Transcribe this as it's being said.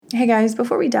Hey guys,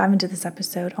 before we dive into this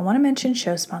episode, I want to mention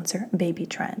show sponsor Baby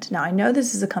Trend. Now, I know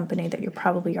this is a company that you're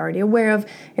probably already aware of.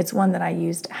 It's one that I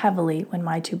used heavily when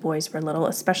my two boys were little,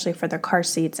 especially for their car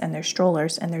seats and their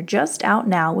strollers, and they're just out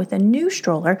now with a new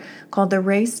stroller called the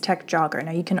Race Tech Jogger.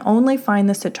 Now, you can only find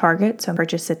this at Target, so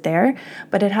purchase it there,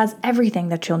 but it has everything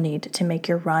that you'll need to make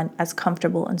your run as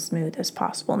comfortable and smooth as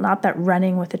possible. Not that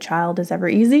running with a child is ever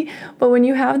easy, but when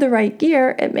you have the right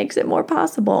gear, it makes it more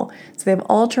possible. So they have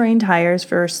all-terrain tires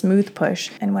for smooth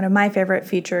push. And one of my favorite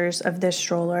features of this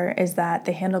stroller is that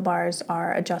the handlebars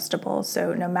are adjustable.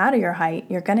 So no matter your height,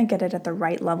 you're going to get it at the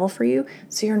right level for you.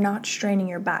 So you're not straining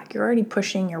your back. You're already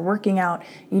pushing, you're working out.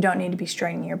 You don't need to be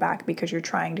straining your back because you're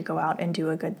trying to go out and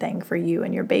do a good thing for you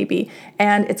and your baby.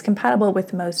 And it's compatible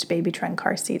with most Baby Trend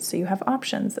car seats. So you have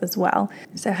options as well.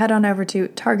 So head on over to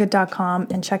Target.com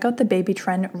and check out the Baby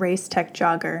Trend Race Tech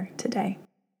Jogger today.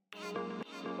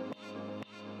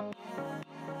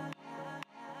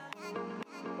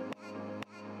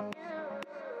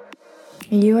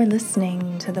 You are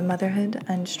listening to the Motherhood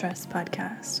Unstressed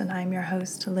podcast, and I'm your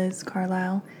host, Liz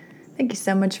Carlisle. Thank you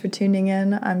so much for tuning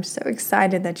in. I'm so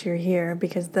excited that you're here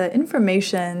because the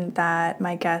information that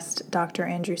my guest, Dr.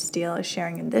 Andrew Steele, is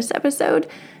sharing in this episode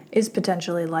is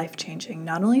potentially life-changing,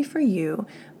 not only for you,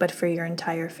 but for your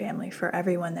entire family, for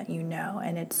everyone that you know.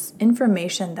 And it's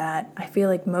information that I feel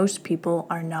like most people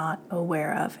are not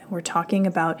aware of. We're talking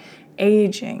about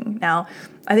aging. Now,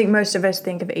 I think most of us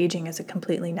think of aging as a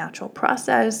completely natural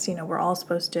process. You know, we're all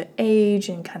supposed to age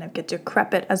and kind of get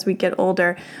decrepit as we get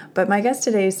older. But my guest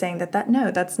today is saying that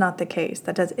no, that's not the case.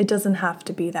 It doesn't have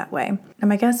to be that way. And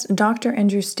my guest, Dr.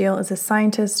 Andrew Steele, is a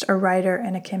scientist, a writer,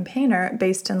 and a campaigner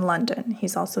based in London.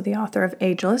 He's also the author of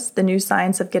Ageless, The New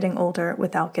Science of Getting Older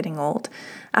Without Getting Old.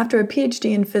 After a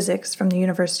PhD in physics from the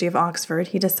University of Oxford,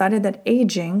 he decided that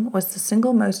aging was the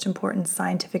single most important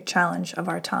scientific challenge of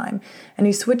our time, and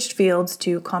he switched fields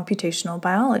to computational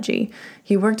biology.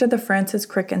 He worked at the Francis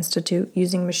Crick Institute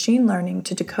using machine learning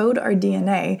to decode our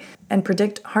DNA and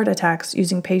predict heart attacks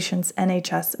using patients'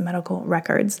 NHS medical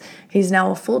records. He's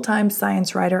now a full-time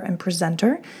science writer and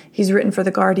presenter. He's written for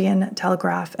The Guardian,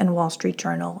 Telegraph, and Wall Street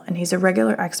Journal, and he's a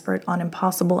regular expert on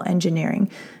impossible engineering.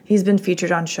 He's been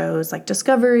featured on shows like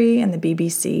Discovery and the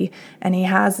BBC, and he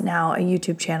has now a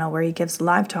YouTube channel where he gives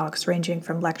live talks ranging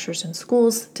from lectures in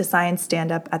schools to science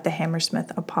stand-up at the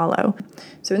Hammersmith Apollo.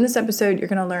 So in this episode, you're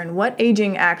going to learn what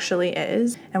aging actually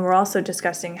is, and we're also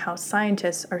discussing how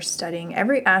scientists are studying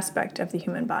every aspect of the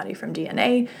human body, from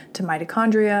DNA to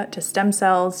mitochondria to stem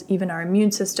cells, even our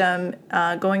immune system,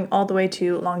 going all the way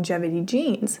to longevity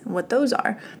genes, and what those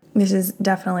are. This is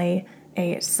definitely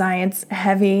a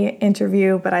science-heavy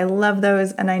interview, but I love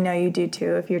those, and I know you do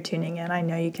too. If you're tuning in, I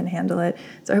know you can handle it.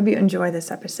 So I hope you enjoy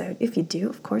this episode. If you do,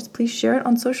 of course, please share it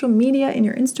on social media in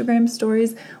your Instagram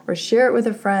stories or share it with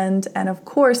a friend. And of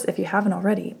course, if you haven't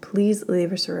already, please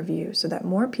leave us a review so that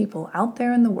more people out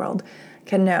there in the world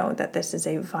can know that this is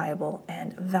a viable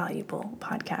and valuable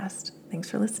podcast. Thanks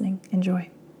for listening. Enjoy.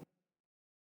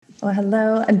 Well,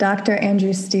 hello, Dr.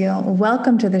 Andrew Steele.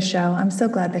 Welcome to the show. I'm so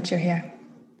glad that you're here.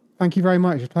 Thank you very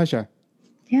much. It's a pleasure.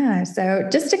 Yeah. So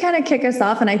just to kind of kick us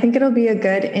off, and I think it'll be a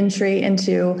good entry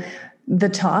into the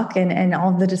talk and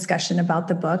all the discussion about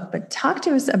the book, but talk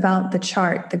to us about the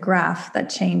chart, the graph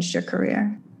that changed your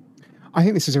career. I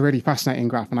think this is a really fascinating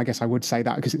graph, and I guess I would say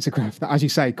that because it's a graph that, as you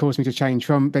say, caused me to change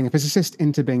from being a physicist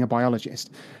into being a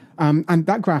biologist. And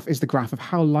that graph is the graph of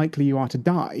how likely you are to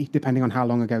die, depending on how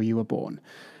long ago you were born.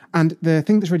 And the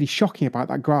thing that's really shocking about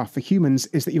that graph for humans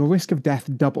is that your risk of death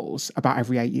doubles about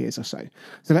every 8 years or so.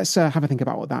 So let's have a think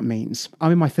about what that means.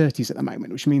 I'm in my 30s at the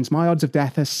moment, which means my odds of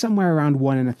death are somewhere around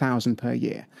 1 in 1,000 per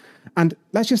year. And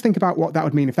let's just think about what that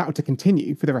would mean if that were to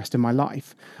continue for the rest of my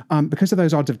life. Because of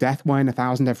those odds of death, 1 in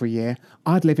 1,000 every year,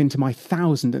 I'd live into my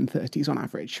 1,030s on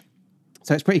average.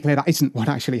 So it's pretty clear that isn't what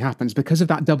actually happens. Because of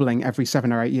that doubling every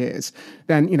 7 or 8 years,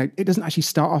 then, it doesn't actually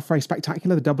start off very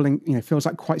spectacular. The doubling, feels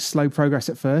like quite slow progress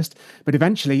at first, but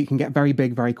eventually it can get very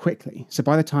big very quickly. So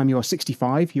by the time you're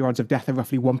 65, your odds of death are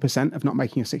roughly 1% of not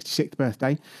making your 66th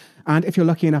birthday. And if you're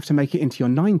lucky enough to make it into your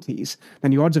 90s,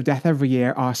 then your odds of death every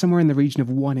year are somewhere in the region of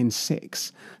 1 in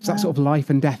 6. So that's sort of life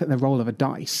and death at the roll of a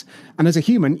dice. And as a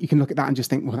human, you can look at that and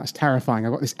just think, well, that's terrifying.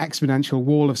 I've got this exponential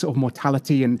wall of sort of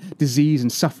mortality and disease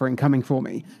and suffering coming for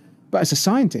me. But as a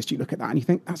scientist, you look at that and you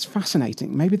think, that's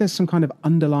fascinating. Maybe there's some kind of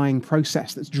underlying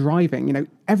process that's driving,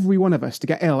 every one of us to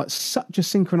get ill at such a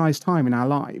synchronized time in our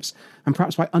lives. And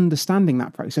perhaps by understanding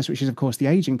that process, which is, of course, the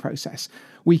aging process,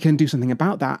 we can do something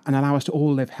about that and allow us to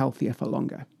all live healthier for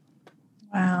longer.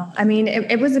 Wow. I mean,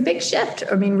 it was a big shift.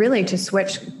 I mean, really to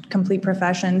switch complete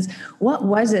professions. What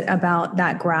was it about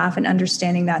that graph and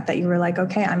understanding that you were like,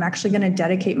 okay, I'm actually going to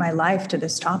dedicate my life to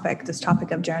this topic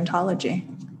of gerontology?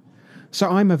 So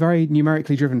I'm a very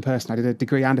numerically driven person. I did a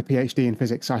degree and a PhD in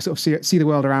physics. So I sort of see the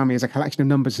world around me as a collection of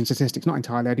numbers and statistics. Not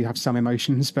entirely. I do have some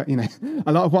emotions, but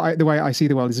a lot of the way I see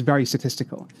the world is very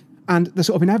statistical. And the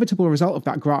sort of inevitable result of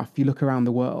that graph, if you look around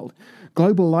the world,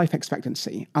 global life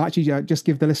expectancy. I'll actually just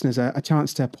give the listeners a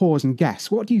chance to pause and guess.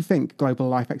 What do you think global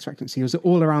life expectancy is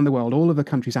all around the world, all of the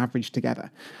countries averaged together?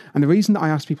 And the reason that I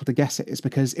ask people to guess it is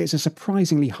because it's a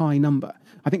surprisingly high number.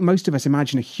 I think most of us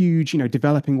imagine a huge,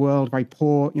 developing world, very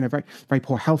poor, very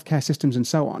poor healthcare systems and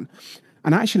so on.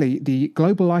 And actually, the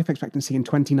global life expectancy in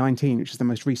 2019, which is the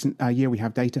most recent year we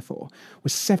have data for,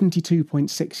 was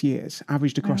 72.6 years,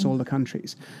 averaged across all the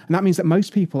countries. And that means that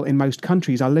most people in most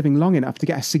countries are living long enough to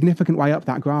get a significant way up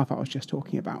that graph I was just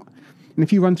talking about. And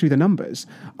if you run through the numbers,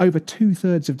 over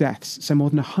 2/3 of deaths, so more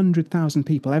than 100,000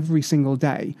 people every single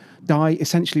day, die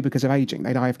essentially because of aging.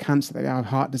 They die of cancer, they die of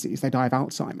heart disease, they die of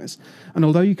Alzheimer's. And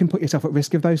although you can put yourself at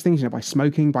risk of those things, by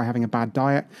smoking, by having a bad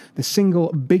diet, the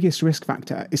single biggest risk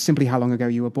factor is simply how long ago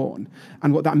you were born.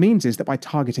 And what that means is that by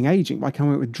targeting aging, by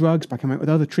coming up with drugs, by coming up with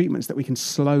other treatments that we can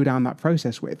slow down that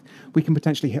process with, we can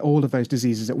potentially hit all of those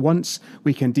diseases at once.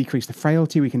 We can decrease the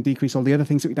frailty, we can decrease all the other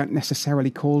things that we don't necessarily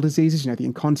call diseases, the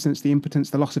incontinence, the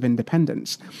impotence, the loss of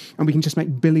independence, and we can just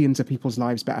make billions of people's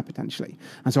lives better potentially.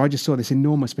 And so I just saw this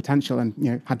enormous potential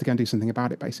and had to go and do something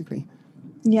about it basically.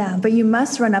 Yeah, but you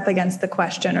must run up against the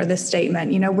question or this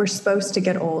statement, we're supposed to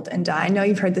get old and die. I know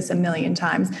you've heard this a million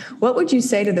times. What would you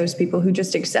say to those people who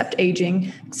just accept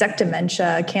aging, accept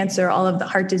dementia, cancer, all of the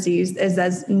heart disease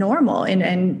as normal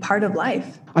and part of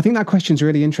life? I think that question's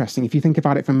really interesting if you think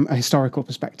about it from a historical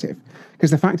perspective,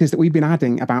 because the fact is that we've been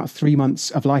adding about 3 months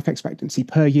of life expectancy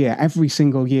per year, every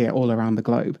single year all around the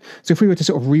globe. So if we were to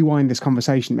sort of rewind this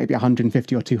conversation, maybe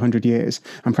 150 or 200 years,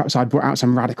 and perhaps I'd brought out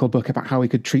some radical book about how we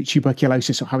could treat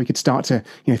tuberculosis or how we could start to,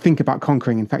 think about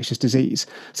conquering infectious disease,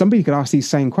 somebody could ask these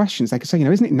same questions. They could say,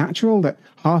 isn't it natural that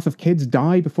half of kids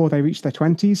die before they reach their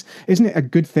 20s? Isn't it a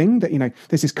good thing that,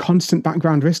 there's this constant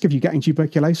background risk of you getting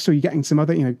tuberculosis or you getting some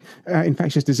other,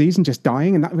 infectious disease and just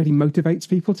dying, and that really motivates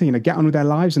people to get on with their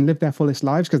lives and live their fullest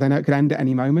lives because they know it could end at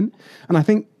any moment. And I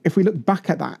think if we look back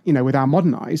at that, with our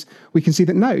modern eyes, we can see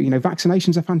that no,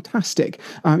 vaccinations are fantastic.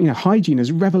 Hygiene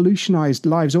has revolutionized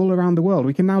lives all around the world.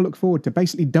 We can now look forward to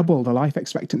basically double the life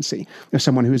expectancy of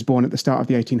someone who was born at the start of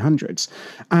the 1800s.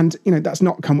 And, that's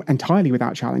not come entirely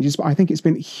without challenges, but I think it's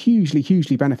been hugely,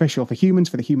 hugely beneficial for humans,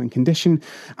 for the human condition,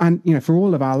 and, for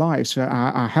all of our lives, for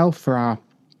our health, for our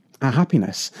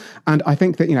happiness. And I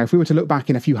think that, if we were to look back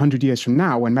in a few hundred years from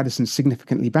now when medicine's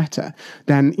significantly better,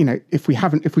 then, if we've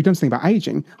done something about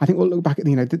aging, I think we'll look back at,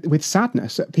 with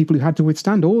sadness at people who had to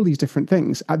withstand all these different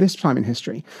things at this time in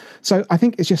history. So I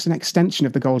think it's just an extension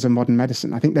of the goals of modern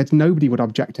medicine. I think that nobody would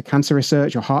object to cancer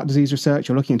research or heart disease research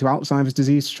or looking into Alzheimer's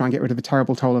disease to try and get rid of the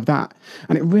terrible toll of that.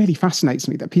 And it really fascinates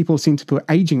me that people seem to put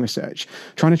aging research,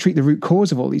 trying to treat the root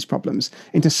cause of all these problems,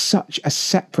 into such a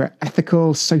separate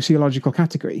ethical, sociological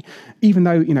category, even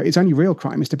though, its only real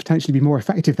crime is to potentially be more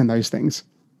effective than those things.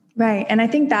 Right. And I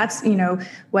think that's,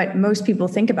 what most people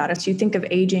think about us. You think of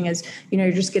aging as,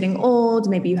 you're just getting old,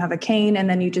 maybe you have a cane, and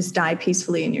then you just die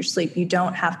peacefully in your sleep. You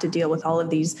don't have to deal with all of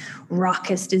these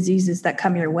raucous diseases that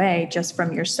come your way just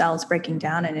from your cells breaking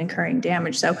down and incurring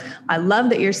damage. So I love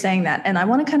that you're saying that. And I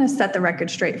want to kind of set the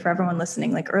record straight for everyone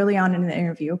listening, like early on in the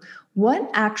interview. What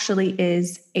actually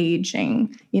is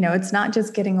aging? It's not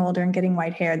just getting older and getting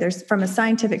white hair. From a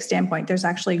scientific standpoint, there's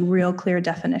actually real clear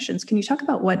definitions. Can you talk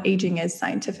about what aging is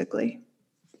scientifically?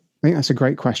 I think that's a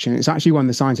great question. It's actually one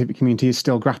the scientific community is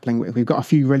still grappling with. We've got a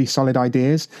few really solid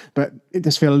ideas, but it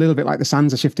does feel a little bit like the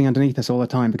sands are shifting underneath us all the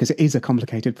time because it is a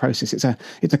complicated process.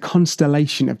 It's a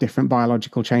constellation of different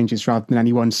biological changes rather than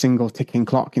any one single ticking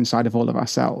clock inside of all of our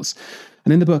cells.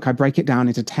 And in the book, I break it down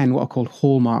into 10 what are called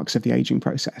hallmarks of the aging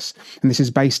process. And this is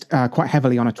based quite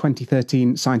heavily on a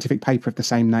 2013 scientific paper of the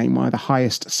same name, one of the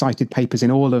highest cited papers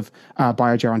in all of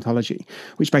biogerontology,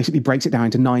 which basically breaks it down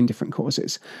into 9 different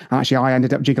causes. And actually, I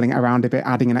ended up jiggling it around a bit,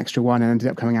 adding an extra one, and ended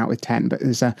up coming out with 10. But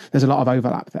there's a lot of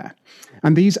overlap there.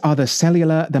 And these are the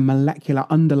cellular, the molecular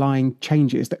underlying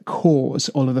changes that cause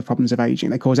all of the problems of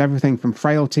aging. They cause everything from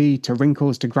frailty to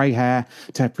wrinkles to grey hair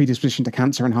to predisposition to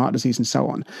cancer and heart disease and so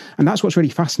on. And that's what's what's really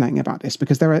fascinating about this,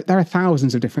 because there are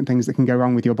thousands of different things that can go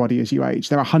wrong with your body as you age.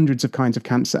 There are hundreds of kinds of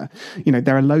cancer.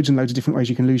 There are loads and loads of different ways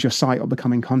you can lose your sight or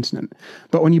become incontinent.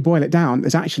 But when you boil it down,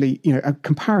 there's actually, a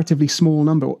comparatively small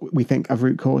number, we think, of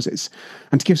root causes.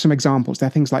 And to give some examples, there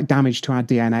are things like damage to our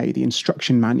DNA, the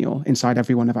instruction manual inside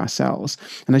every one of our cells.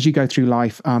 And as you go through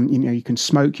life, you can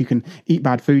smoke, you can eat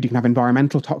bad food, you can have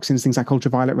environmental toxins, things like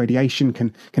ultraviolet radiation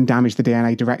can damage the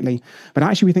DNA directly. But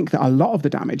actually, we think that a lot of the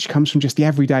damage comes from just the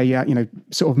everyday,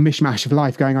 sort of mishmash of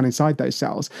life going on inside those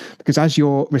cells. Because as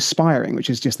you're respiring, which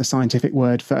is just the scientific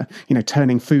word for,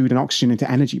 turning food and oxygen into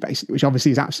energy, basically, which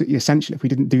obviously is absolutely essential. If we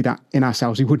didn't do that in our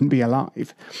cells, we wouldn't be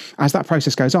alive. As that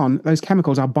process goes on, those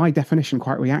chemicals are by definition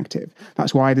quite reactive.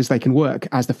 That's why it is they can work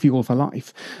as the fuel for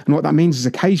life. And what that means is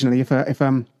occasionally, if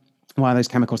one of those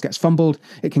chemicals gets fumbled,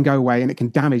 it can go away and it can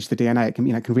damage the DNA. It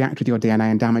can react with your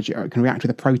DNA and damage it, or it can react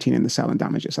with a protein in the cell and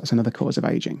damage it. So that's another cause of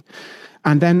aging.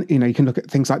 And then, you can look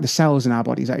at things like the cells in our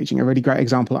bodies aging. A really great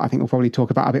example that I think we'll probably talk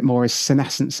about a bit more is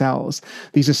senescent cells.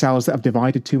 These are cells that have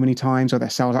divided too many times, or they're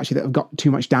cells actually that have got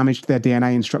too much damage to their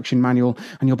DNA instruction manual.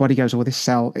 And your body goes, well, this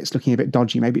cell, it's looking a bit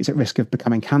dodgy. Maybe it's at risk of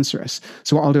becoming cancerous.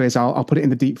 So what I'll do is I'll put it in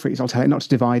the deep freeze. I'll tell it not to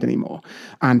divide anymore.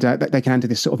 And they can enter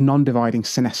this sort of non-dividing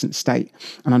senescent state.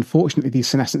 And unfortunately, these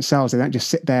senescent cells, they don't just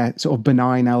sit there sort of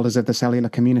benign elders of the cellular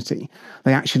community.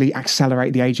 They actually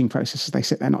accelerate the aging process as they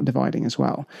sit there not dividing as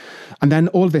well. And then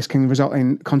all of this can result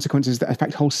in consequences that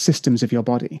affect whole systems of your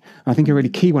body. And I think a really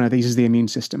key one of these is the immune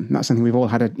system. And that's something we've all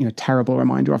had a terrible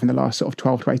reminder of in the last sort of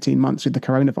 12 to 18 months with the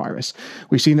coronavirus.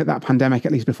 We've seen that pandemic,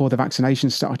 at least before the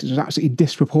vaccinations started, was absolutely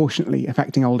disproportionately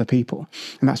affecting older people.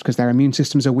 And that's because their immune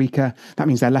systems are weaker. That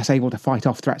means they're less able to fight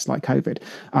off threats like COVID.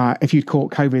 If you'd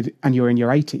caught COVID and you're in your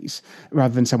 80s,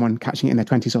 rather than someone catching it in their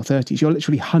 20s or 30s, you're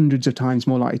literally hundreds of times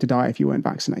more likely to die if you weren't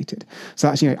vaccinated. So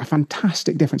that's a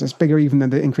fantastic difference. That's bigger even than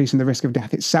the increase in the risk of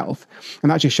death itself. And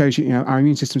that just shows you, our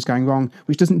immune system's going wrong,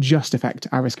 which doesn't just affect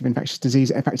our risk of infectious disease,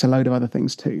 it affects a load of other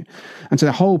things too. And so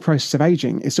the whole process of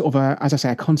aging is sort of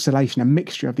a constellation, a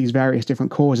mixture of these various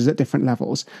different causes at different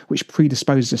levels, which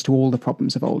predisposes us to all the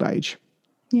problems of old age.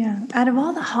 Yeah. Out of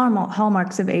all the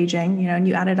hallmarks of aging, and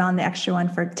you added on the extra one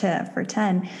for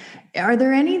 10, are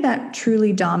there any that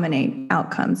truly dominate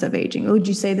outcomes of aging? Would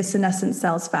you say the senescent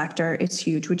cells factor is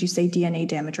huge? Would you say DNA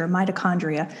damage or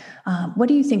mitochondria? What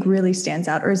do you think really stands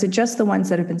out? Or is it just the ones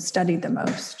that have been studied the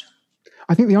most?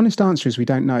 I think the honest answer is we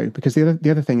don't know, because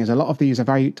the other thing is a lot of these are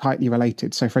very tightly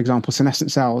related. So, for example, senescent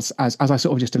cells, as I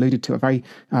sort of just alluded to, are very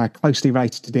closely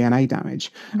related to DNA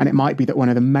damage. Mm-hmm. And it might be that one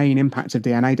of the main impacts of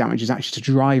DNA damage is actually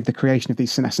to drive the creation of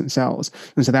these senescent cells.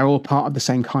 And so they're all part of the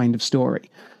same kind of story.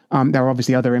 There are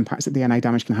obviously other impacts that DNA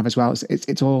damage can have as well.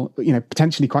 It's all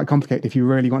potentially quite complicated if you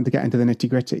really want to get into the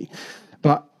nitty-gritty.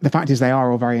 But the fact is they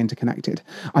are all very interconnected.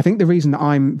 I think the reason that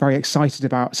I'm very excited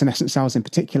about senescent cells in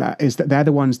particular is that they're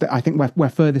the ones that I think we're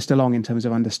furthest along in terms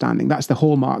of understanding. That's the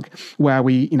hallmark where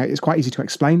it's quite easy to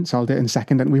explain, so I'll do it in a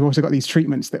second. And we've also got these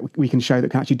treatments that we can show that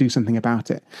can actually do something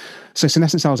about it. So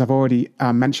senescent cells I've already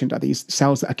mentioned are these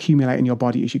cells that accumulate in your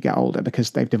body as you get older because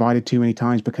they've divided too many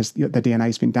times, because the DNA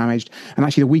has been damaged. And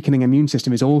actually the weakening immune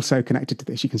system is also connected to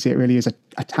this. You can see it really is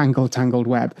a tangled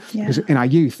web. Yeah. Because in our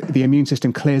youth, the immune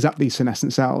system clears up these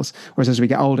senescent cells, whereas as we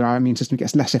get older, our immune system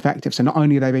gets less effective. So not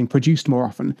only are they being produced more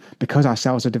often because our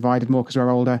cells are divided more because we're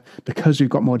older, because we've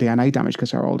got more DNA damage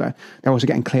because we're older, they're also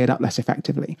getting cleared up less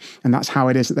effectively. And that's how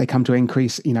it is that they come to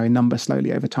increase, in number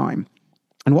slowly over time.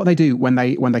 And what they do when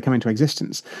they come into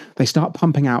existence, they start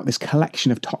pumping out this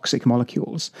collection of toxic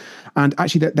molecules. And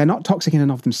actually, they're not toxic in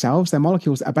and of themselves. They're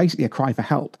molecules that are basically a cry for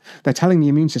help. They're telling the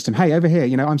immune system, hey, over here,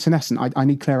 I'm senescent. I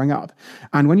need clearing up.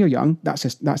 And when you're young, that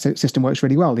system works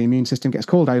really well. The immune system gets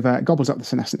called over, it gobbles up the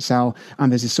senescent cell,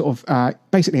 and there's this sort of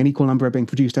basically an equal number are being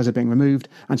produced as are being removed.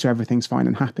 And so everything's fine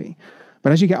and happy.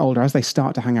 But as you get older, as they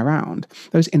start to hang around,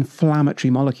 those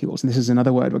inflammatory molecules, and this is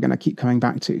another word we're going to keep coming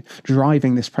back to,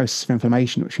 driving this process of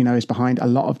inflammation, which we know is behind a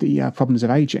lot of the problems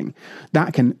of aging,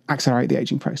 that can accelerate the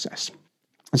aging process.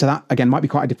 And so that, again, might be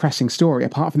quite a depressing story,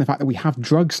 apart from the fact that we have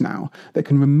drugs now that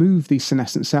can remove these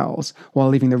senescent cells while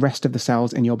leaving the rest of the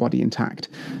cells in your body intact.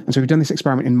 And so we've done this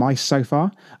experiment in mice so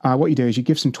far. What you do is you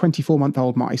give some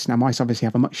 24-month-old mice. Now, mice obviously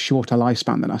have a much shorter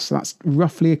lifespan than us, so that's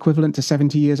roughly equivalent to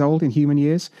 70 years old in human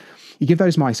years. You give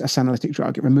those mice a senolytic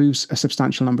drug, it removes a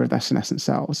substantial number of their senescent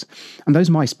cells. And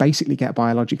those mice basically get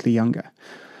biologically younger.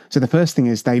 So the first thing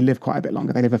is they live quite a bit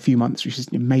longer. They live a few months, which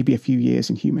is maybe a few years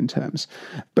in human terms.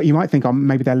 But you might think, oh,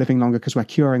 maybe they're living longer because we're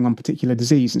curing one particular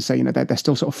disease. And so, they're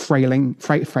still sort of frailing.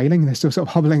 They're still sort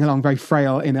of hobbling along very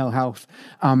frail in ill health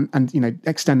and,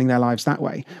 extending their lives that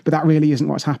way. But that really isn't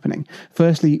what's happening.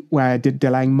 Firstly, we're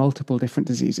delaying multiple different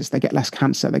diseases. They get less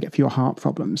cancer. They get fewer heart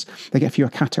problems. They get fewer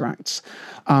cataracts.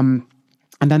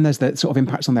 And then there's the sort of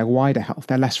impacts on their wider health.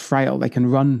 They're less frail. They can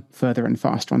run further and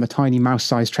faster on the tiny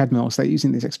mouse-sized treadmills they use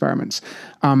in these experiments.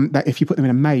 That if you put them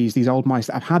in a maze, these old mice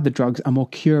that have had the drugs are more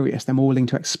curious. They're more willing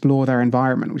to explore their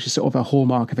environment, which is sort of a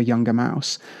hallmark of a younger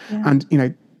mouse. Yeah.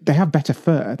 And, they have better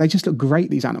fur. They just look great,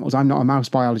 these animals. I'm not a mouse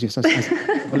biologist. As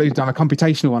alluded, I'm a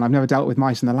computational one. I've never dealt with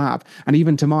mice in the lab. And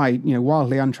even to my,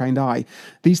 wildly untrained eye,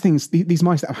 these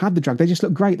mice that have had the drug, they just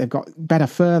look great. They've got better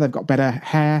fur. They've got better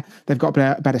hair. They've got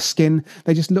better skin.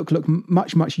 They just look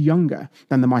much, much younger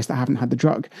than the mice that haven't had the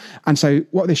drug. And so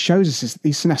what this shows us is that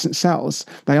these senescent cells,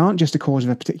 they aren't just a cause of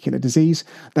a particular disease.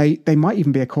 They might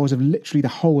even be a cause of literally the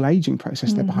whole aging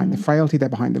process. They're behind the frailty. They're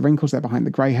behind the wrinkles. They're behind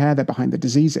the grey hair. They're behind the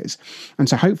diseases. And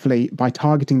so hopefully by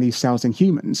targeting these cells in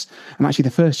humans, and actually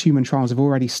the first human trials have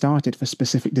already started for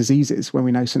specific diseases when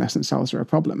we know senescent cells are a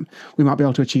problem, we might be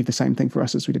able to achieve the same thing for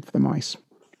us as we did for the mice.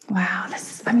 Wow.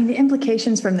 The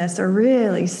implications from this are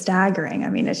really staggering.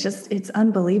 It's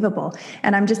unbelievable.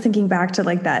 And I'm just thinking back to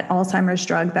that Alzheimer's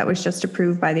drug that was just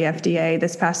approved by the FDA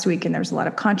this past week. And there was a lot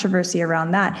of controversy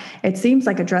around that. It seems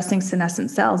like addressing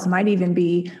senescent cells might even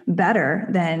be better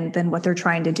than what they're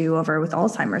trying to do over with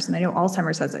Alzheimer's. And I know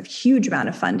Alzheimer's has a huge amount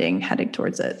of funding heading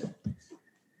towards it.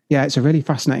 Yeah, it's a really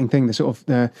fascinating thing.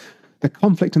 The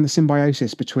conflict and the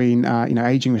symbiosis between,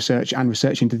 aging research and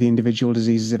research into the individual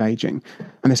diseases of aging.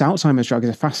 And this Alzheimer's drug is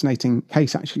a fascinating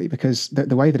case, actually, because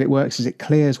the way that it works is it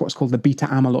clears what's called the beta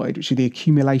amyloid, which are the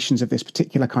accumulations of this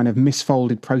particular kind of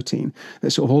misfolded protein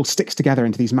that sort of all sticks together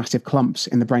into these massive clumps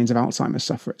in the brains of Alzheimer's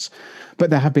sufferers.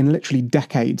 But there have been literally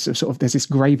decades of there's this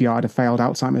graveyard of failed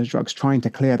Alzheimer's drugs trying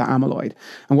to clear that amyloid.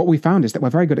 And what we found is that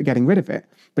we're very good at getting rid of it,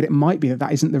 but it might be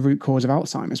that isn't the root cause of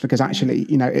Alzheimer's, because actually,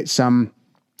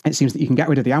 it seems that you can get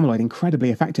rid of the amyloid incredibly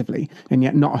effectively and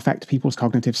yet not affect people's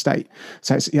cognitive state.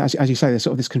 So it's, as you say, there's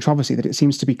sort of this controversy that it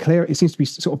seems to be clear. It seems to be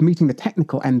sort of meeting the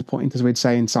technical endpoint, as we'd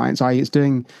say in science, i.e. it's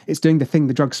doing the thing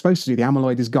the drug's supposed to do. The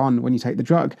amyloid is gone when you take the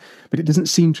drug, but it doesn't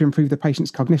seem to improve the patient's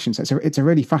cognition. So it's a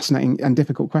really fascinating and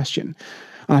difficult question.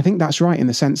 And I think that's right in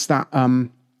the sense that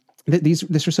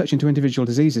this research into individual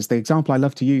diseases, the example I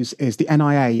love to use is the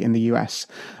NIA in the US,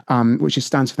 which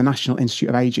stands for the National Institute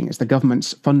of Aging. It's the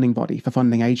government's funding body for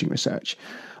funding aging research.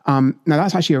 Now,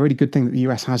 that's actually a really good thing that the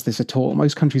US has this at all.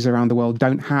 Most countries around the world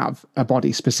don't have a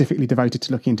body specifically devoted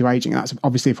to looking into aging. That's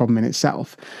obviously a problem in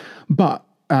itself. But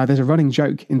there's a running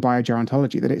joke in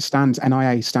biogerontology that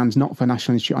NIA stands not for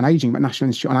National Institute on Aging, but National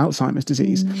Institute on Alzheimer's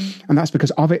Disease. And that's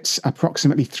because of its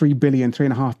approximately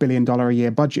 $3.5 billion a year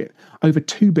budget, over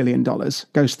 $2 billion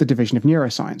goes to the division of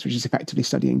neuroscience, which is effectively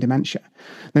studying dementia.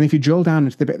 Then if you drill down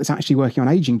into the bit that's actually working on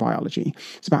aging biology,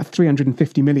 it's about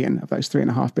 350 million of those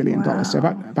 $3.5 billion, wow. So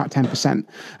about 10%. And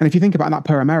if you think about that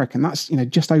per American, that's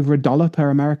just over $1 per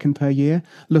American per year,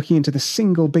 looking into the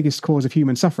single biggest cause of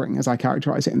human suffering, as I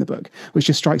characterize it in the book, which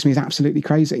just strikes me as absolutely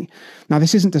crazy. Now,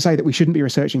 this isn't to say that we shouldn't be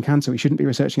researching cancer, we shouldn't be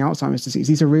researching Alzheimer's disease.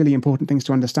 These are really important things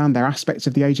to understand. They're aspects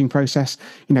of the aging process.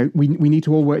 We need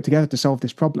to all work together to solve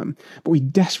this problem. But we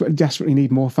desperately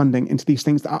need more funding into these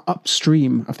things that are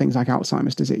upstream of things like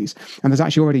Alzheimer's disease. And there's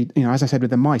actually already, as I said with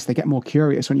the mice, they get more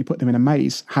curious when you put them in a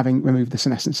maze, having removed the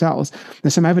senescent cells.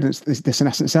 There's some evidence that the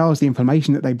senescent cells, the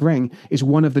inflammation that they bring, is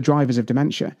one of the drivers of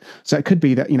dementia. So it could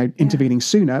be that, intervening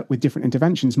sooner with different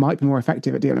interventions might be more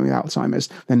effective at dealing with Alzheimer's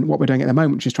than what we're doing at the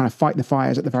moment, which is trying to fight the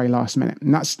fires at the very last minute.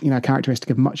 And that's, a characteristic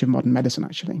of much of modern medicine,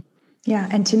 actually. Yeah.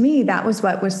 And to me, that was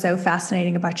what was so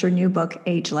fascinating about your new book,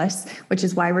 Ageless, which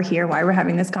is why we're here, why we're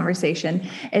having this conversation.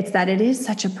 It's that it is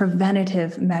such a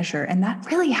preventative measure. And that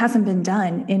really hasn't been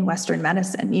done in Western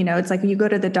medicine. It's like you go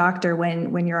to the doctor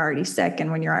when you're already sick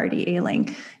and when you're already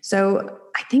ailing. So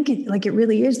I think it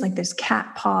really is like this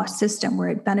cat paw system where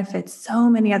it benefits so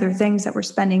many other things that we're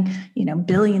spending,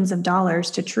 billions of dollars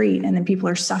to treat. And then people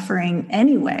are suffering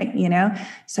anyway,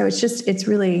 So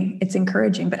it's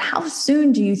encouraging. But how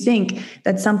soon do you think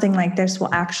that something like this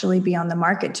will actually be on the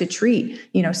market to treat,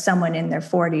 someone in their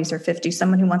 40s or 50s,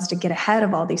 someone who wants to get ahead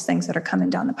of all these things that are coming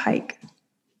down the pike?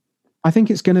 I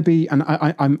think it's going to be, and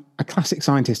I'm a classic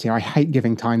scientist here. I hate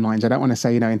giving timelines. I don't want to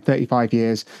say, in 35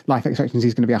 years, life expectancy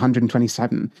is going to be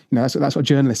 127. That's what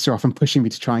journalists are often pushing me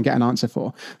to try and get an answer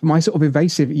for. But my sort of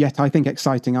evasive, yet I think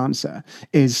exciting answer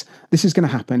is this is going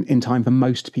to happen in time for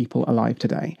most people alive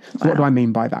today. So What do I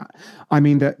mean by that? I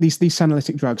mean that these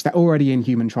senolytic drugs, they're already in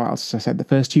human trials. As I said, the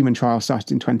first human trial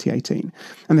started in 2018.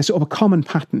 And there's sort of a common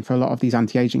pattern for a lot of these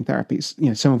anti-aging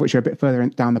therapies, some of which are a bit further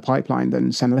down the pipeline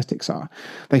than senolytics are.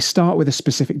 They start with a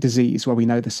specific disease where we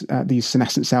know these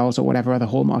senescent cells or whatever other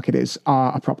hallmark it is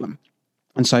are a problem.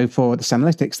 And so for the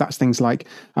senolytics, that's things like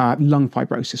lung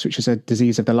fibrosis, which is a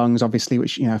disease of the lungs, obviously,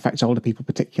 which affects older people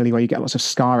particularly, where you get lots of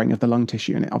scarring of the lung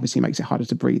tissue, and it obviously makes it harder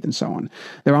to breathe and so on.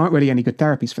 There aren't really any good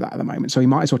therapies for that at the moment, so we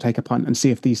might as well take a punt and see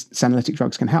if these senolytic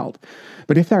drugs can help.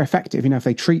 But if they're effective, if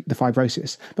they treat the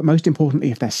fibrosis, but most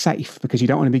importantly, if they're safe, because you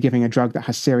don't want to be giving a drug that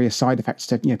has serious side effects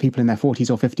to people in their 40s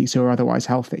or 50s who are otherwise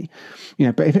healthy.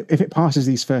 But if it passes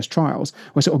these first trials,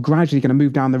 we're sort of gradually going to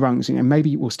move down the rungs.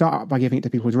 Maybe we'll start by giving it to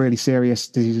people with really serious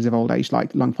diseases of old age,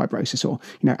 like lung fibrosis, or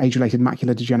age-related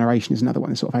macular degeneration is another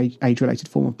one, a sort of age-related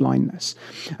form of blindness.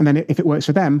 And then if it works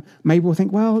for them, maybe we'll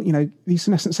think, well, these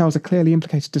senescent cells are clearly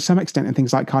implicated to some extent in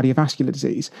things like cardiovascular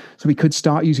disease, so we could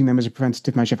start using them as a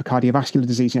preventative measure for cardiovascular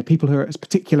disease. People who are at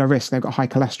particular risk, they've got high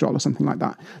cholesterol or something like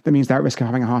that. That means they're at risk of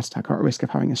having a heart attack or at risk of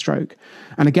having a stroke.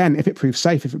 And again, if it proves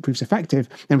safe, if it proves effective,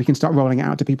 then we can start rolling it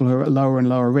out to people who are at lower and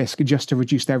lower risk, just to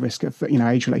reduce their risk of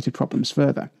age-related problems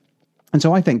further. And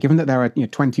so I think, given that there are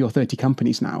 20 or 30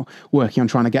 companies now working on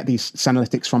trying to get these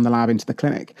senolytics from the lab into the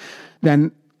clinic,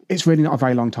 then it's really not a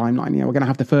very long timeline. We're going to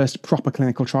have the first proper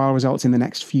clinical trial results in the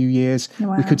next few years.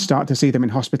 Wow. We could start to see them in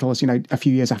hospitals, a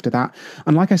few years after that.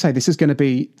 And like I say, this is going to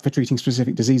be for treating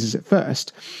specific diseases at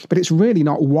first, but it's really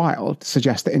not wild to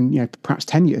suggest that in perhaps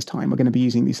 10 years' time, we're going to be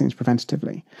using these things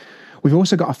preventatively. We've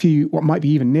also got a few, what might be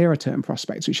even nearer term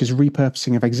prospects, which is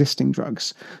repurposing of existing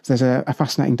drugs. So there's a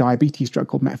fascinating diabetes drug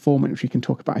called metformin, which we can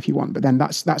talk about if you want. But then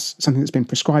that's something that's been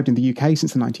prescribed in the UK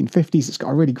since the 1950s. It's got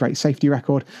a really great safety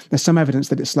record. There's some evidence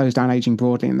that it slows down aging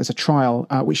broadly. And there's a trial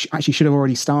which actually should have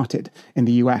already started in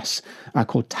the US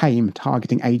called TAME,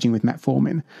 Targeting Aging with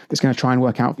Metformin, that's going to try and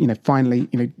work out, finally,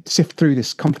 sift through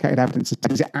this complicated evidence.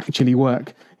 Does it actually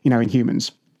work, in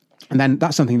humans? And then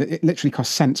that's something that it literally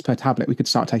costs cents per tablet we could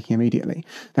start taking immediately.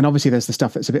 Then obviously there's the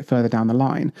stuff that's a bit further down the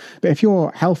line. But if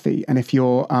you're healthy and if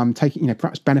you're taking,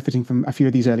 perhaps benefiting from a few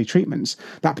of these early treatments,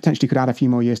 that potentially could add a few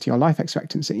more years to your life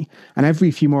expectancy. And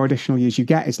every few more additional years you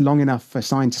get is long enough for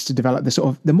scientists to develop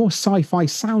the more sci-fi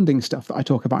sounding stuff that I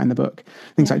talk about in the book.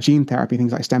 Things like gene therapy,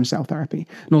 things like stem cell therapy.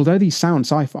 And although these sound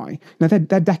sci-fi, they're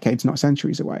decades, not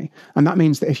centuries away. And that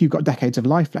means that if you've got decades of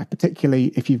life left,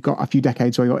 particularly if you've got a few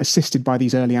decades where you're assisted by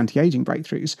these early anti-aging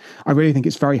breakthroughs, I really think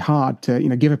it's very hard to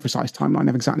give a precise timeline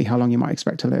of exactly how long you might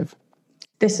expect to live.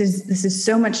 This is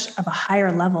so much of a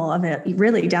higher level of it,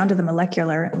 really down to the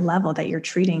molecular level that you're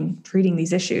treating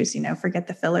these issues. Forget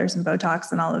the fillers and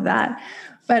Botox and all of that.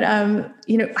 But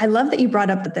I love that you brought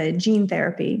up the gene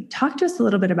therapy. Talk to us a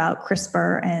little bit about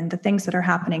CRISPR and the things that are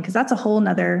happening, because that's a whole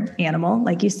nother animal.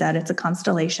 Like you said, it's a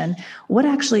constellation. What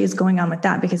actually is going on with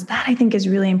that? Because that I think is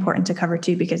really important to cover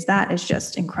too, because that is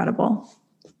just incredible.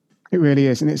 It really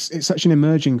is. And it's such an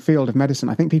emerging field of medicine.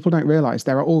 I think people don't realize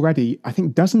there are already, I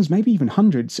think, dozens, maybe even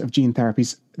hundreds of gene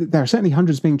therapies. There are certainly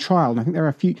hundreds being trialed. And I think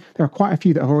there are quite a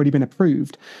few that have already been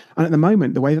approved. And at the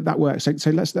moment, the way that works,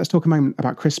 so let's talk a moment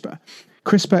about CRISPR.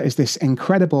 CRISPR is this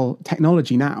incredible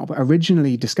technology now, but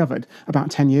originally discovered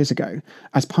about 10 years ago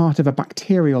as part of a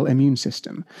bacterial immune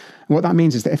system. And what that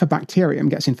means is that if a bacterium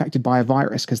gets infected by a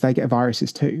virus, because they get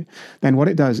viruses too, then what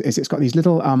it does is it's got these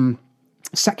little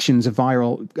sections of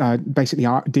viral, basically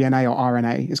DNA or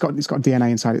RNA. It's got DNA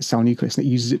inside its cell nucleus, and it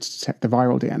uses it to detect the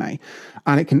viral DNA.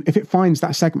 And it can, if it finds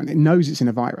that segment, it knows it's in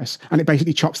a virus, and it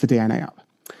basically chops the DNA up.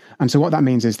 And so what that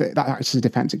means is that acts as a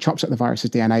defense. It chops up the virus's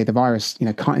DNA. The virus,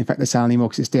 can't infect the cell anymore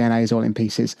because its DNA is all in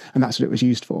pieces, and that's what it was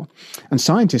used for. And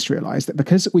scientists realized that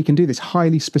because we can do this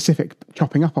highly specific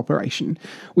chopping up operation,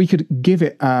 we could give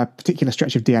it a particular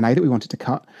stretch of DNA that we wanted to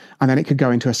cut, and then it could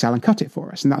go into a cell and cut it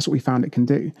for us. And that's what we found it can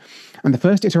do. And the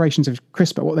first iterations of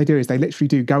CRISPR, what they do is they literally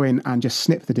do go in and just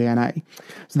snip the DNA.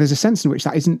 So there's a sense in which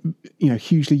that isn't,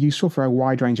 hugely useful for a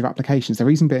wide range of applications. The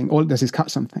reason being, all it does is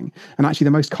cut something. And actually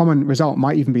the most common result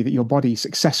might even be that your body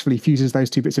successfully fuses those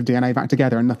two bits of DNA back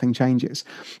together and nothing changes.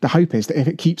 The hope is that if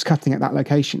it keeps cutting at that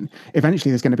location,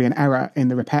 eventually there's going to be an error in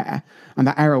the repair, and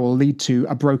that error will lead to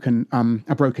a broken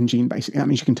gene, basically. That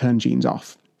means you can turn genes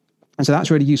off. And so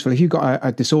that's really useful. If you've got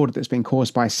a disorder that's been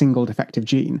caused by a single defective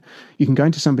gene, you can go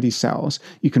into somebody's cells,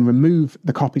 you can remove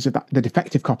the copies of the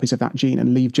defective copies of that gene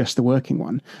and leave just the working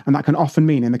one. And that can often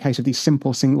mean, in the case of these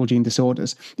simple single gene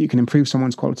disorders, that you can improve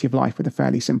someone's quality of life with a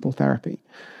fairly simple therapy.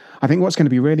 I think what's going to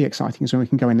be really exciting is when we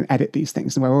can go in and edit these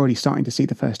things, and we're already starting to see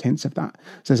the first hints of that.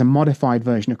 So there's a modified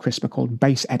version of CRISPR called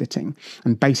base editing,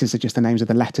 and bases are just the names of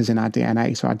the letters in our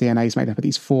DNA. So our DNA is made up of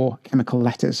these 4 chemical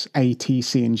letters, A, T,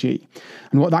 C, and G.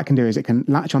 And what that can do is it can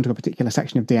latch onto a particular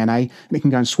section of DNA, and it can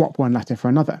go and swap one letter for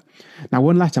another. Now,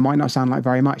 one letter might not sound like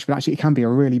very much, but actually it can be a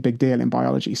really big deal in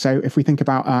biology. So if we think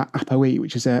about ApoE,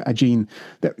 which is a gene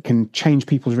that can change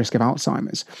people's risk of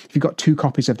Alzheimer's, if you've got 2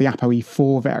 copies of the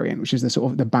ApoE4 variant, which is the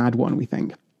sort of the bad one, we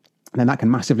think, then that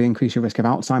can massively increase your risk of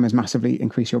Alzheimer's, massively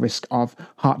increase your risk of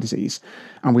heart disease.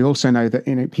 And we also know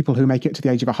that people who make it to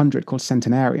the age of 100, called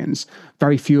centenarians,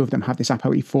 very few of them have this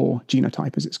ApoE4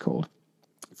 genotype, as it's called.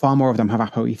 Far more of them have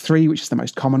ApoE3, which is the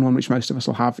most common one, which most of us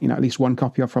will have, at least 1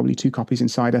 copy of, probably 2 copies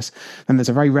inside us. Then there's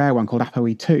a very rare one called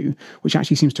ApoE2, which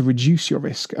actually seems to reduce your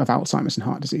risk of Alzheimer's and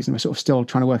heart disease. And we're sort of still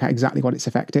trying to work out exactly what its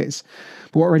effect is.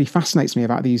 But what really fascinates me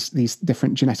about these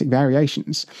different genetic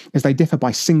variations is they differ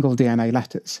by single DNA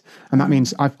letters. And that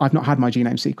means I've not had my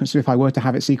genome sequenced. So if I were to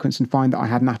have it sequenced and find that I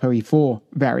had an ApoE4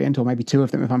 variant, or maybe 2 of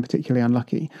them if I'm particularly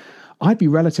unlucky, I'd be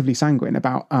relatively sanguine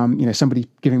about, somebody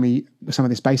giving me some of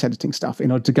this base editing stuff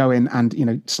in order to go in and,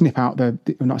 swap out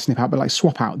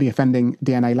the offending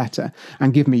DNA letter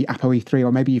and give me ApoE3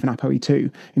 or maybe even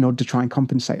ApoE2 in order to try and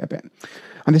compensate a bit.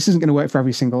 And this isn't going to work for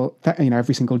every single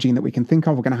gene that we can think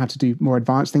of. We're going to have to do more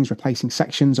advanced things, replacing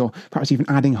sections or perhaps even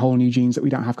adding whole new genes that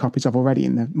we don't have copies of already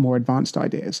in the more advanced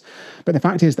ideas. But the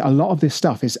fact is that a lot of this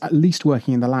stuff is at least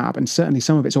working in the lab, and certainly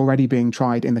some of it's already being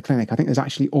tried in the clinic. I think there's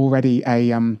actually already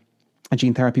a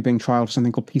gene therapy being trialed for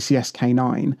something called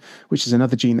PCSK9, which is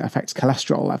another gene that affects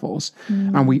cholesterol levels.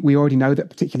 And we already know that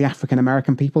particularly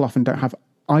African-American people often don't have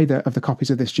either of the copies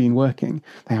of this gene working.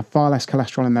 They have far less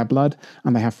cholesterol in their blood,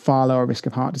 and they have far lower risk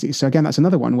of heart disease. So again, that's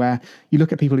another one where you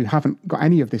look at people who haven't got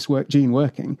any of this gene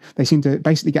working, they seem to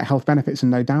basically get health benefits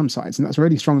and no downsides. And that's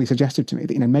really strongly suggestive to me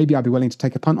that, maybe I'd be willing to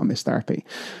take a punt on this therapy.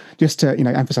 Just to,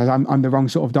 emphasize, I'm the wrong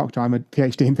sort of doctor. I'm a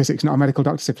PhD in physics, not a medical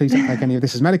doctor, so please don't take any of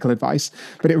this as medical advice.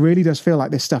 But it really does feel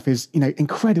like this stuff is,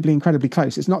 incredibly, incredibly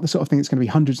close. It's not the sort of thing that's going to be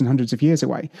hundreds and hundreds of years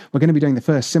away. We're going to be doing the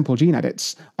first simple gene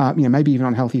edits, maybe even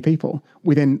on healthy people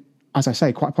within, as I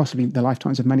say, quite possibly the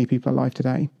lifetimes of many people alive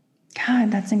today. God,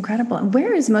 that's incredible. And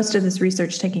where is most of this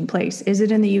research taking place? Is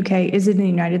it in the UK? Is it in the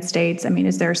United States? I mean,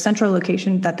 is there a central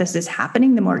location that this is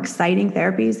happening, the more exciting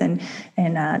therapies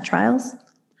and trials?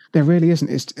 There really isn't.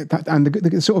 And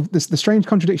the strange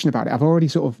contradiction about it, I've already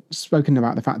sort of spoken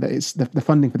about the fact that it's the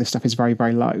funding for this stuff is very,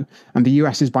 very low. And the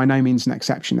US is by no means an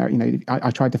exception there.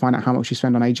 I tried to find out how much you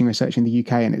spend on aging research in the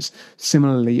UK, and it's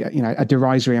similarly, a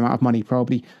derisory amount of money,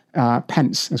 probably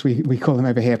pence, as we call them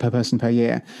over here, per person per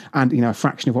year. And, a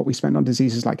fraction of what we spend on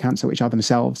diseases like cancer, which are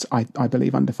themselves, I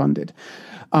believe, underfunded.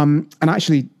 And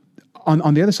actually,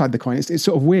 on the other side of the coin, it's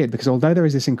sort of weird because although there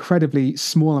is this incredibly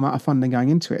small amount of funding going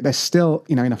into it, there's still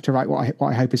enough to write what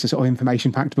I hope is a sort of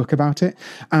information-packed book about it.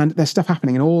 And there's stuff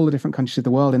happening in all the different countries of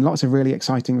the world in lots of really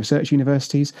exciting research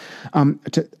universities.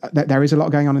 There is a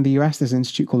lot going on in the US. There's an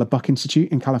institute called the Buck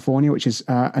Institute in California, which is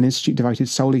an institute devoted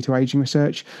solely to aging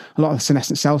research. A lot of the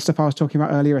senescent cell stuff I was talking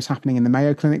about earlier is happening in the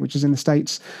Mayo Clinic, which is in the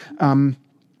States.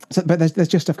 But there's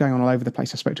just stuff going on all over the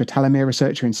place. I spoke to a telomere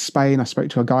researcher in Spain. I spoke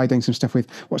to a guy doing some stuff with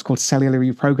what's called cellular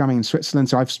reprogramming in Switzerland.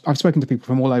 So I've spoken to people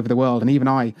from all over the world, and even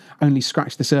I only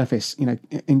scratched the surface,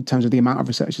 in terms of the amount of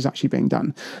research that's actually being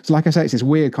done. So like I say, it's this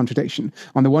weird contradiction.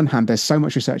 On the one hand, there's so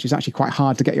much research, it's actually quite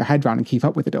hard to get your head around and keep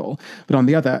up with it all. But on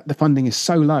the other, the funding is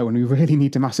so low, and we really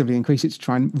need to massively increase it to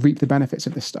try and reap the benefits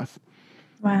of this stuff.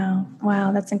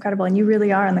 Wow, that's incredible. And you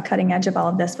really are on the cutting edge of all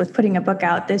of this with putting a book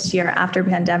out this year after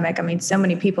pandemic. I mean, so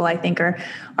many people, I think, are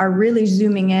really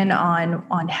zooming in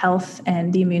on health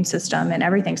and the immune system and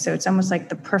everything. So it's almost like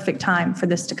the perfect time for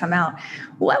this to come out.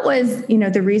 What was,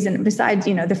 the reason, besides,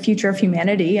 the future of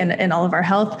humanity and all of our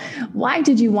health, why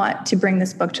did you want to bring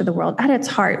this book to the world? At its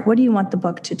heart, what do you want the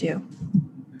book to do?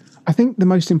 I think the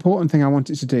most important thing I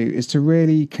wanted to do is to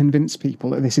really convince people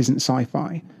that this isn't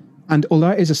sci-fi. And although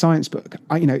it is a science book,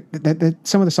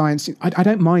 some of the science, I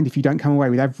don't mind if you don't come away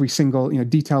with every single,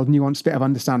 detailed, nuanced bit of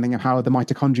understanding of how the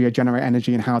mitochondria generate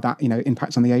energy and how that,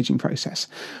 impacts on the aging process.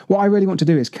 What I really want to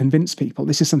do is convince people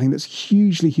this is something that's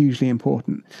hugely, hugely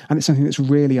important, and it's something that's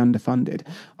really underfunded.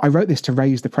 I wrote this to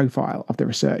raise the profile of the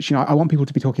research. I want people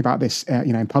to be talking about this,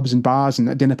 in pubs and bars and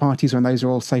at dinner parties when those are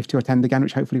all safe to attend again,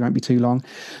 which hopefully won't be too long.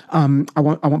 I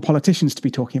want politicians to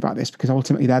be talking about this because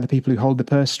ultimately they're the people who hold the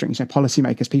purse strings,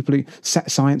 policymakers, people who through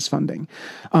set science funding.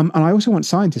 And I also want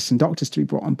scientists and doctors to be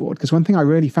brought on board, because one thing I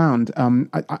really found,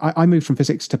 I moved from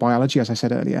physics to biology, as I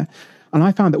said earlier, and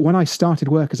I found that when I started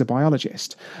work as a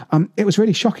biologist, it was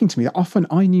really shocking to me that often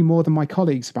I knew more than my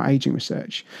colleagues about aging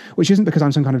research, which isn't because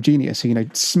I'm some kind of genius who,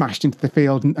 smashed into the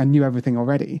field and knew everything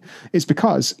already. It's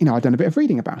because, I'd done a bit of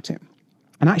reading about it.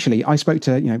 And actually, I spoke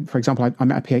to, for example, I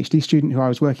met a PhD student who I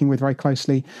was working with very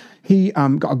closely. He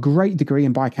got a great degree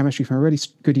in biochemistry from a really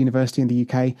good university in the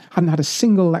UK, hadn't had a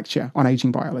single lecture on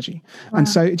aging biology. Wow. And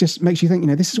so it just makes you think,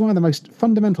 this is one of the most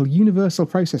fundamental universal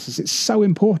processes. It's so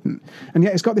important. And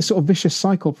yet it's got this sort of vicious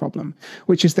cycle problem,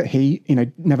 which is that he,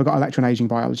 never got a lecture on aging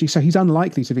biology. So he's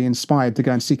unlikely to be inspired to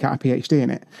go and seek out a PhD in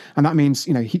it. And that means,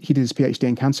 he did his PhD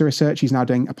in cancer research. He's now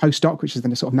doing a postdoc, which is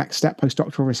the sort of next step,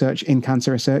 postdoctoral research in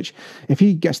cancer research. If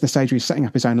he gets to the stage where he's setting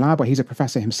up his own lab, where he's a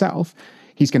professor himself,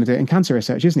 he's going to do it in cancer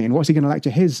research, isn't he? And what's he going to lecture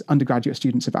his undergraduate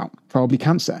students about? Probably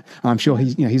cancer. And I'm sure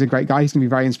he's a great guy. He's going to be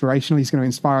very inspirational. He's going to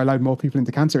inspire a load more people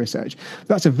into cancer research.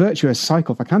 That's a virtuous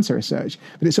cycle for cancer research,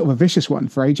 but it's sort of a vicious one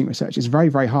for aging research. It's very,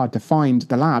 very hard to find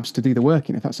the labs to do the work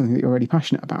in if that's something that you're already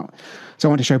passionate about. So I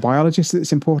want to show biologists that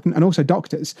it's important, and also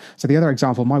doctors. So the other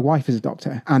example, my wife is a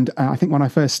doctor, and I think when I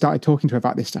first started talking to her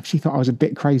about this stuff, she thought I was a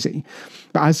bit crazy.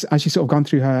 But as she's sort of gone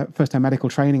through her medical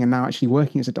training and now actually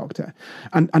working as a doctor,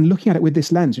 and looking at it with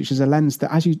this lens, which is a lens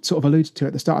that, as you sort of alluded to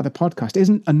at the start of the podcast,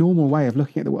 isn't a normal way of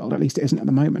looking at the world. At least it isn't at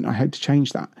the moment. I hope to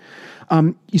change that.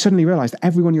 You suddenly realize that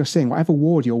everyone you're seeing, whatever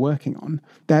ward you're working on,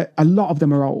 a lot of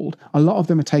them are old. A lot of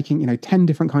them are taking, 10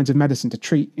 different kinds of medicine to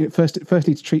treat.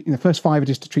 Firstly, to treat, the first 5 are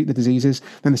just to treat the diseases.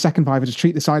 Then the second 5 are to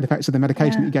treat the side effects of the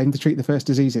medication that you gave them to treat the first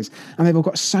diseases. And they've all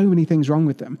got so many things wrong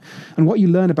with them. And what you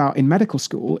learn about in medical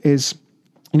school is,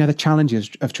 the challenges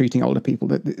of treating older people,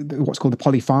 what's called the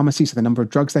polypharmacy, so the number of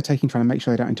drugs they're taking, trying to make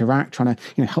sure they don't interact, trying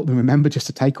to help them remember just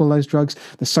to take all those drugs,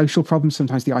 the social problems,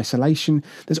 sometimes the isolation.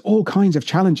 There's all kinds of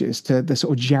challenges to the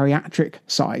sort of geriatric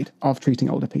side of treating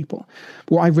older people.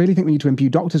 But what I really think we need to imbue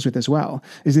doctors with as well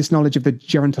is this knowledge of the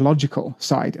gerontological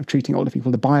side of treating older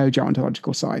people, the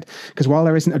biogerontological side. Because while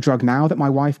there isn't a drug now that my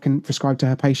wife can prescribe to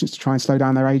her patients to try and slow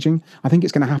down their aging, I think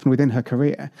it's going to happen within her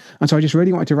career. And so I just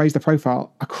really wanted to raise the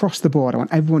profile across the board. I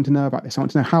want everyone to know about this. I want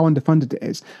to know how underfunded it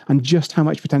is and just how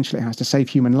much potential it has to save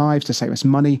human lives, to save us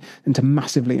money, and to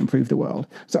massively improve the world.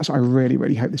 So that's what I really,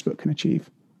 really hope this book can achieve.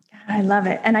 I love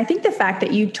it. And I think the fact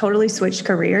that you totally switched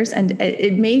careers and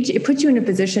it put you in a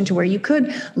position to where you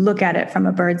could look at it from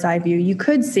a bird's eye view. You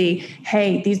could see,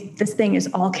 hey, this thing is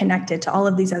all connected to all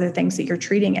of these other things that you're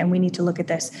treating, and we need to look at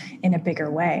this in a bigger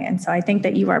way. And so I think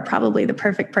that you are probably the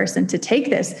perfect person to take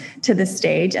this to the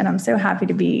stage. And I'm so happy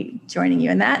to be joining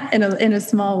you in that in a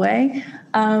small way.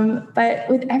 But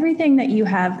with everything that you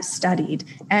have studied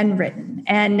and written,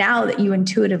 and now that you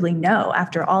intuitively know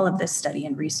after all of this study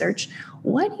and research,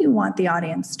 what do you want the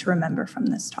audience to remember from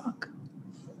this talk?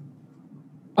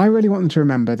 I really want them to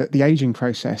remember that the aging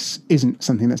process isn't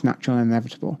something that's natural and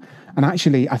inevitable. And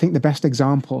actually, I think the best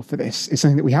example for this is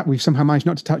something that we've somehow managed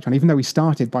not to touch on, even though we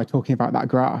started by talking about that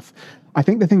graph. I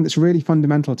think the thing that's really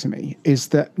fundamental to me is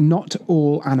that not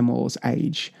all animals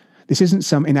age. This isn't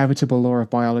some inevitable law of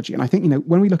biology. And I think,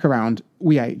 when we look around,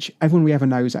 we age. Everyone we ever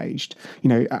know is aged.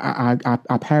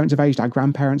 Our parents have aged, our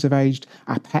grandparents have aged,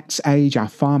 our pets age, our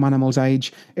farm animals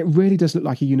age. It really does look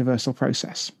like a universal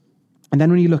process. And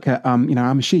then when you look at, our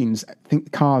machines, I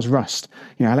think cars rust,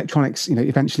 electronics,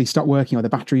 eventually stop working, or the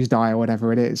batteries die, or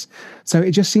whatever it is. So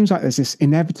it just seems like there's this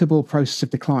inevitable process of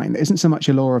decline that isn't so much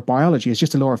a law of biology, it's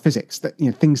just a law of physics, that,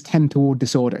 things tend toward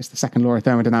disorder. It's the second law of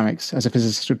thermodynamics, as a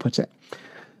physicist would put it.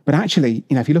 But actually,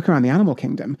 if you look around the animal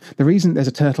kingdom, the reason there's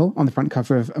a turtle on the front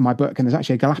cover of my book, and there's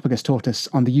actually a Galapagos tortoise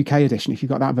on the UK edition, if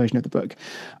you've got that version of the book,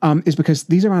 is because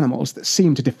these are animals that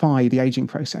seem to defy the aging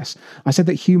process. I said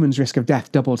that humans' risk of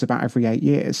death doubles about every 8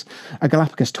 years. A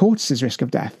Galapagos tortoise's risk of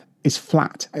death is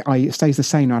flat, i.e. it stays the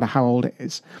same no matter how old it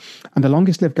is. And the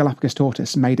longest lived Galapagos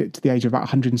tortoise made it to the age of about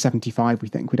 175, we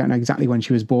think. We don't know exactly when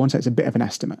she was born, so it's a bit of an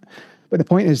estimate. But the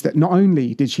point is that not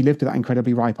only did she live to that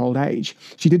incredibly ripe old age,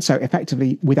 she did so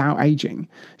effectively without aging.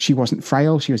 She wasn't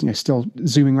frail. She was still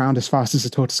zooming around as fast as a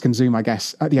tortoise can zoom, I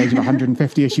guess, at the age of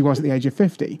 150 as she was at the age of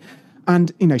 50.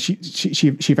 And, she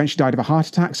eventually died of a heart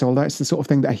attack. So although it's the sort of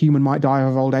thing that a human might die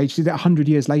of old age, she did it 100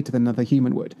 years later than another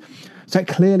human would. So it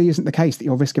clearly isn't the case that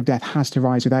your risk of death has to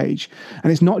rise with age.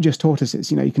 And it's not just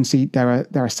tortoises. You can see there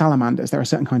are salamanders, there are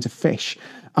certain kinds of fish.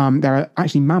 There are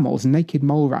actually mammals, naked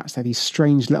mole rats. They're these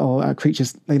strange little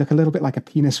creatures. They look a little bit like a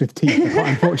penis with teeth. They're quite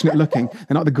unfortunate looking.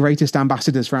 They're not the greatest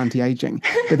ambassadors for anti-aging.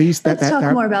 But Let's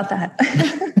talk more about that.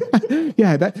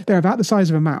 Yeah, they're about the size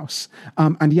of a mouse.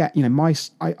 And yet,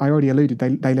 mice, I already alluded,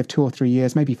 they live 2 or 3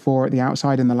 years, maybe 4 at the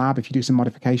outside in the lab if you do some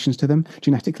modifications to them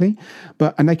genetically.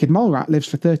 But a naked mole rat lives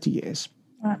for 30 years.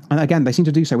 And again, they seem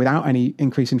to do so without any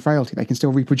increase in frailty. They can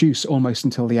still reproduce almost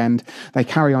until the end. They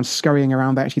carry on scurrying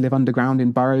around. They actually live underground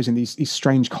in burrows in these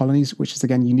strange colonies, which is,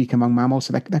 again, unique among mammals.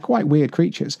 So they're quite weird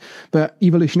creatures. But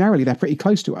evolutionarily, they're pretty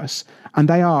close to us. And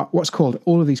they are what's called,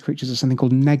 all of these creatures are something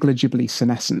called negligibly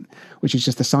senescent, which is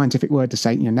just the scientific word to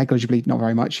say, negligibly, not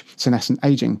very much, senescent,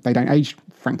 aging. They don't age,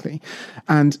 frankly.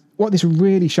 And what this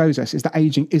really shows us is that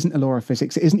aging isn't a law of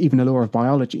physics. It isn't even a law of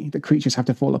biology, that creatures have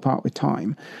to fall apart with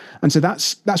time. And so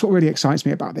that's what really excites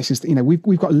me about this, is that,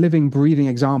 we've got living, breathing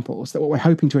examples that what we're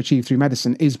hoping to achieve through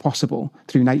medicine is possible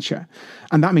through nature.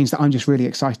 And that means that I'm just really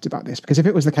excited about this, because if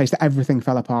it was the case that everything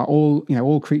fell apart,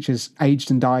 all creatures aged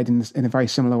and died in a very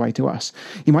similar way to us,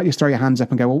 you might just throw your hands up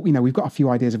and go, well, we've got a few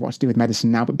ideas of what to do with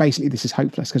medicine now, but basically this is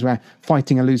hopeless because we're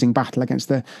fighting a losing battle against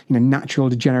the natural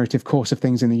degenerative course of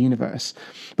things in the universe.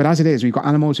 But as it is, we've got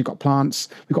animals, we've got plants,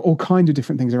 we've got all kinds of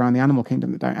different things around the animal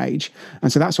kingdom that don't age.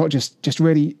 And so that's what just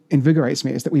really invigorates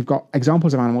me, is that we've got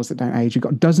examples of animals that don't age. We've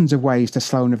got dozens of ways to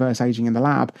slow and reverse aging in the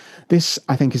lab. This,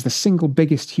 I think, is the single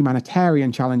biggest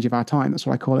humanitarian challenge of our time. That's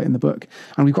what I call it in the book.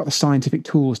 And we've got the scientific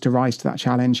tools to rise to that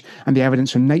challenge, and the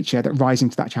evidence from nature that rising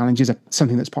to that challenge is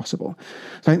something that's possible.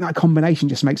 So I think that combination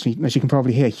just makes me, as you can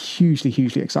probably hear, hugely,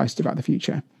 hugely excited about the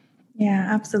future. Yeah,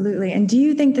 absolutely. And do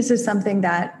you think this is something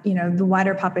that, the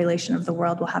wider population of the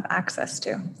world will have access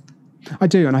to? I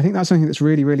do. And I think that's something that's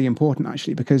really, really important,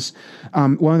 actually, because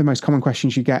one of the most common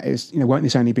questions you get is, won't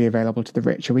this only be available to the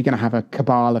rich? Are we going to have a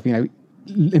cabal of,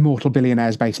 immortal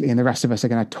billionaires, basically, and the rest of us are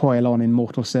going to toil on in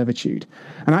mortal servitude?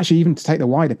 And actually, even to take the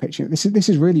wider picture, this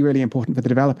is really, really important for the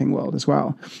developing world as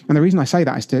well. And the reason I say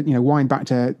that is to wind back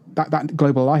to that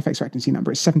global life expectancy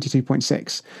number. It's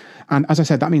 72.6. And as I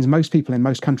said, that means most people in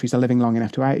most countries are living long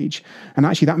enough to age. And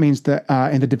actually, that means that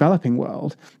in the developing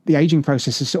world, the aging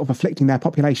process is sort of afflicting their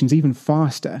populations even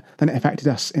faster than it affected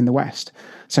us in the West.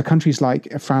 So countries like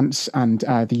France and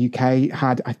the UK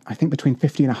had, I think, between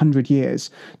 50 and 100 years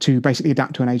to basically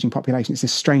adapt to an aging population. It's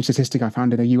this strange statistic I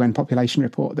found in a UN population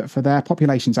report that for their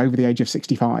populations over the age of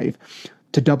 65,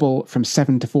 to double from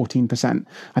 7 to 14%.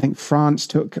 I think France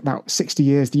took about 60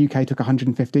 years. The UK took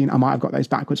 115. I might have got those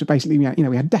backwards. But basically,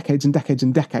 we had decades and decades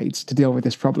and decades to deal with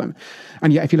this problem.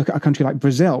 And yet, if you look at a country like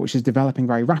Brazil, which is developing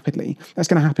very rapidly, that's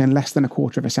going to happen in less than a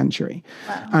quarter of a century.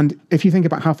 Wow. And if you think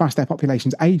about how fast their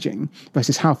population's aging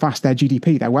versus how fast their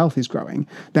GDP, their wealth is growing,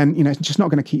 then, it's just not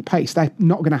going to keep pace. They're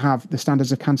not going to have the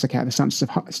standards of cancer care, the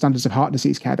standards of heart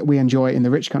disease care that we enjoy in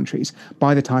the rich countries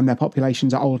by the time their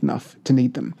populations are old enough to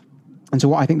need them. And so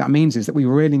what I think that means is that we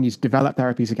really need to develop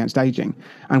therapies against aging.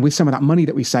 And with some of that money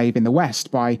that we save in the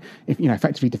West by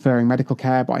effectively deferring medical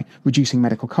care, by reducing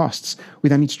medical costs, we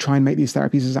then need to try and make these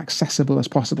therapies as accessible as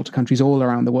possible to countries all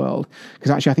around the world.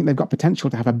 Because actually, I think they've got potential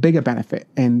to have a bigger benefit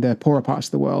in the poorer parts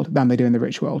of the world than they do in the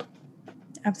rich world.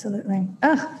 Absolutely.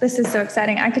 Oh, this is so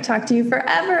exciting. I could talk to you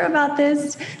forever about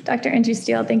this. Dr. Andrew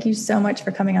Steele, thank you so much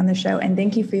for coming on the show. And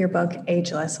thank you for your book,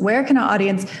 Ageless. Where can our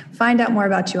audience find out more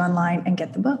about you online and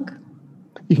get the book?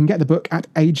 You can get the book at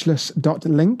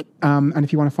ageless.link. And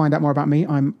if you want to find out more about me,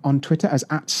 I'm on Twitter as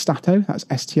 @Stato. That's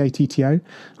STATTO.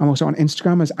 I'm also on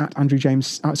Instagram as Andrew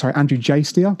J.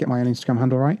 Steele. Get my own Instagram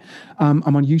handle right.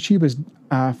 I'm on YouTube as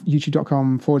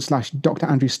youtube.com/Dr.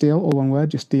 Andrew Steele, all one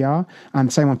word, just DR.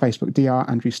 And same on Facebook, Dr.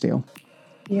 Andrew Steele.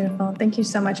 Beautiful. Thank you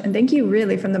so much. And thank you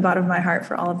really from the bottom of my heart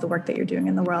for all of the work that you're doing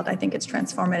in the world. I think it's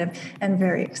transformative and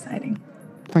very exciting.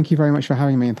 Thank you very much for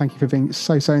having me, and thank you for being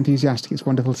so enthusiastic. It's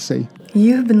wonderful to see.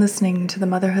 You have been listening to the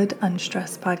Motherhood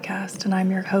Unstressed podcast, and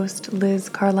I'm your host, Liz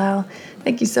Carlisle.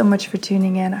 Thank you so much for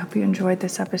tuning in. I hope you enjoyed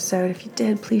this episode. If you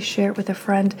did, please share it with a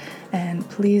friend, and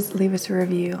please leave us a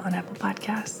review on Apple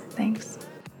Podcasts. Thanks.